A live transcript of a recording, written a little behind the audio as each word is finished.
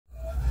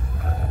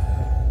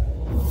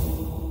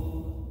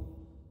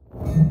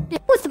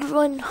What's up,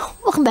 everyone?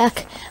 Welcome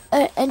back.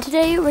 And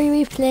today we're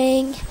going to be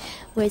playing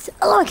with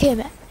Alarm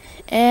Matt.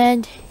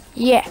 And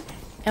yeah,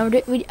 and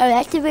we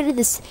activated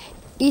this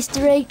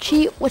Easter egg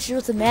cheat, which is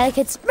with the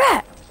mannequins.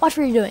 Matt, watch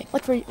what you're doing.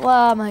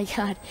 Oh my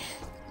god,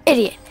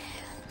 idiot.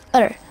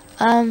 Better.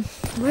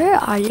 Where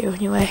are you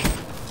anyway?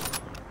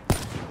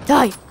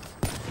 Die.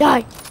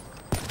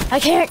 I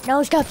can't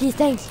no stop these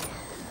things.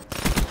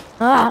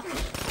 Ah.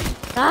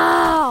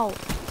 Ow.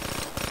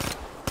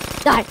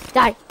 Die.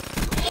 Die.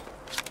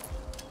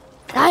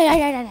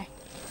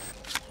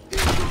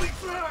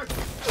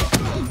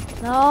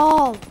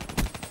 No.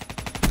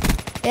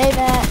 Hey,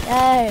 Matt.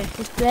 Hey,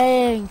 he's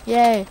playing.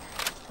 Yay.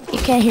 You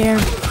can't hear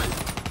him.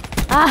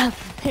 Ah,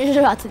 he's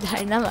about to die.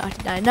 And I'm about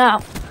to die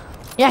now.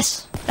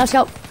 Yes. No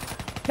scope.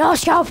 No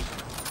scope.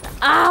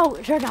 Ow.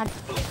 Sure done.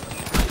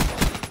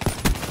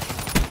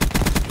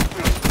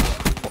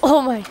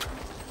 Oh my.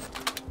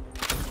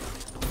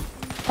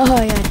 Oh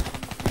my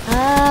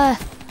god.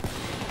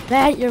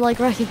 Matt, you're like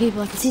wrecking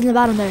people. I can see in the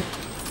bottom there.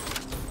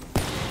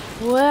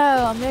 Whoa,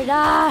 I'm gonna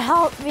die.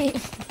 Help me.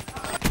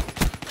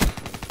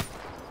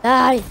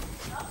 Die.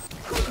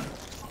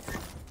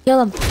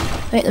 Kill him.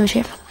 Wait, let me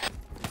see.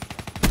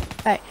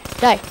 Alright,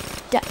 die.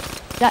 Die.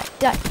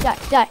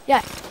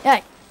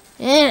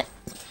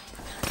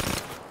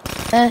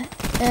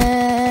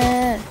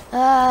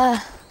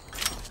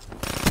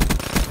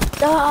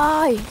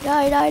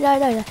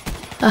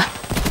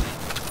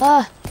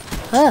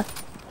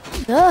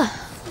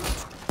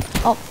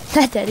 Oh,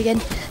 that's dead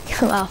again.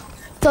 Wow.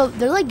 So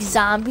they're like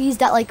zombies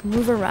that like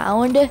move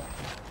around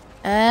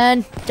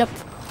and jump.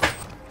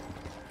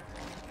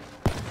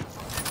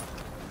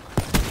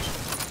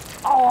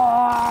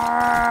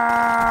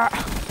 Oh.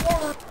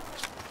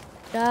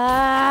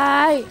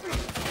 Die.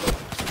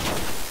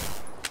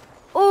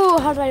 Oh,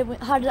 how did I win?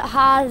 How did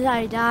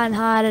I die? And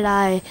how did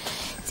I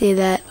see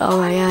that? Oh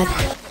my god.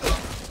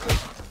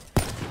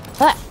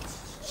 What?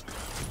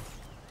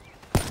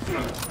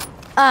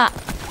 Ah.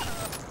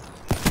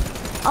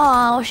 Oh,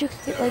 I wish you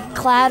could get like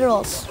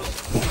collaterals.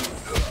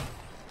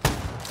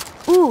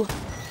 Ooh.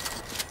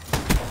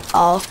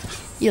 Oh,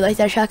 you like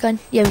that shotgun?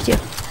 Yeah, me too.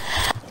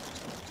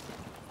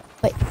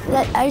 Wait,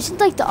 I just think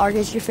like the ARC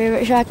is your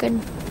favorite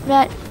shotgun,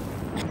 Matt.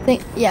 I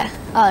think, yeah.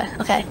 Oh,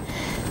 okay.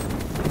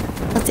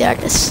 That's the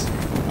Arcus.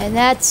 And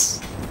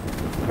that's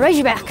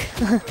Razorback.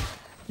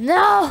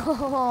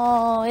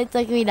 No, it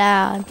took me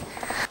down.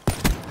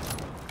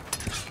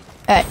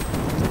 Alright.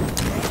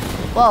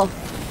 Whoa.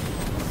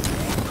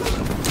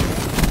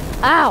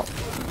 Ow!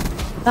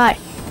 Die.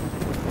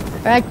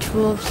 Red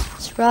tools.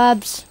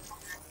 Scrubs.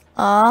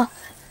 What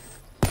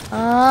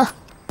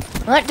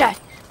die?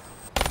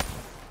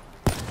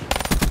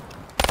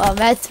 Oh,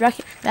 Matt's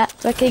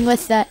wrecking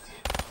with that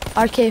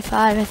RK5,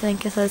 I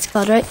think is what it's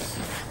called, right?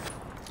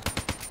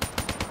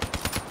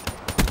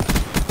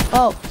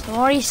 Oh,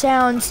 so many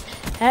sounds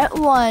at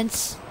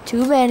once.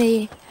 Too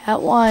many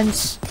at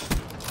once.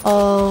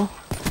 Oh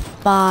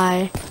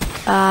my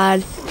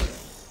god.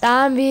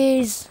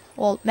 Zombies.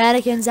 Well,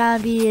 mannequin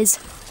zombies.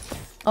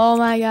 Oh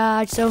my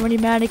god, so many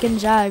mannequin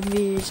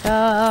zombies.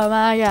 Oh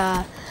my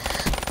god.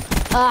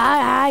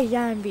 Hi,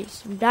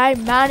 zombies. Die,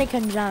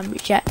 mannequin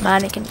zombies. Yeah,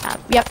 mannequin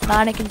zombies. Yep,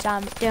 mannequin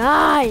zombies.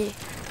 Die.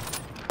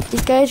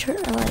 These guys are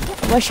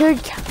like, I wish it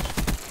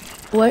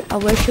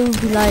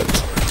would be like,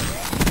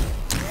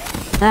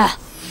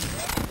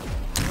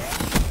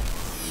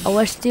 I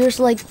wish there's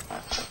like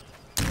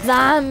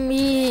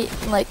zombie,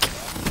 like,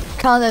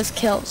 count as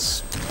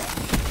kills.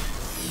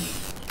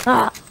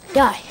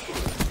 Die.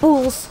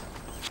 Fools.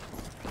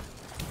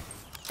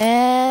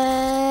 And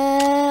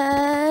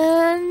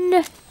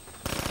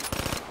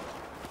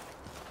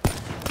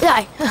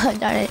die.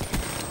 Darn it.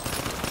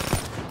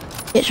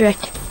 Get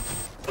wrecked.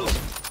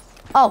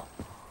 Oh.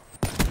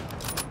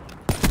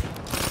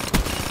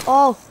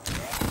 Oh.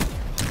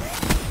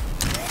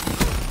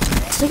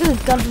 It's like a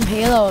gun from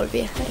Halo would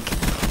be, I think.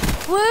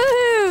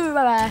 Woo!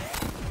 Bye-bye.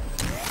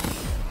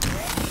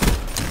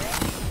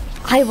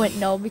 I wouldn't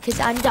know because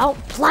I don't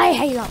play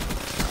Halo.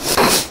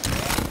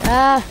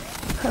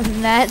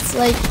 Matt's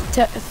like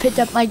picked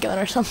up my gun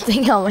or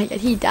something. Oh my god,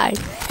 he died.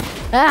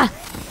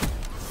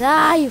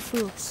 You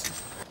fools.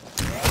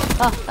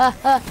 What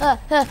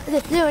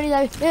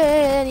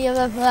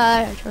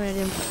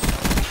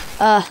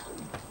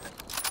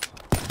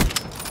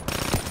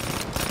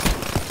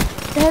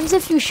happens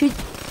if you shoot?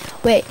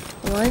 Wait,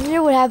 I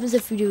wonder what happens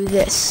if you do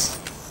this.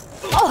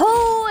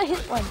 Oh, I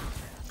hit one.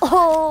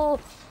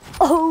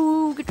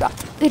 Oh, good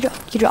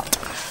drop.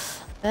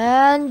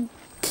 And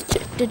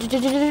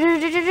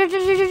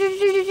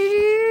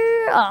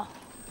oh.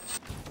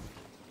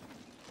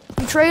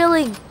 I'm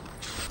trailing.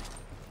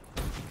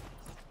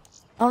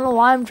 I don't know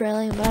why I'm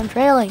trailing, but I'm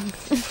trailing.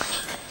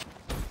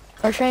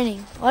 Or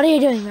training. What are you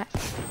doing, Matt?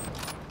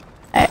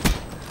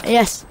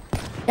 Yes.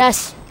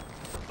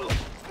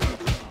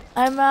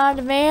 I'm out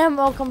of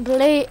ammo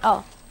complete.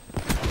 Oh.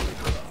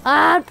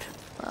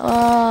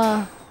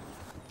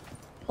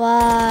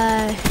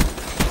 Why?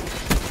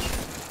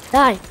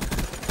 Die.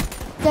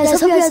 Guys,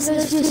 hope you guys,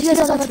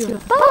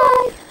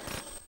 bye.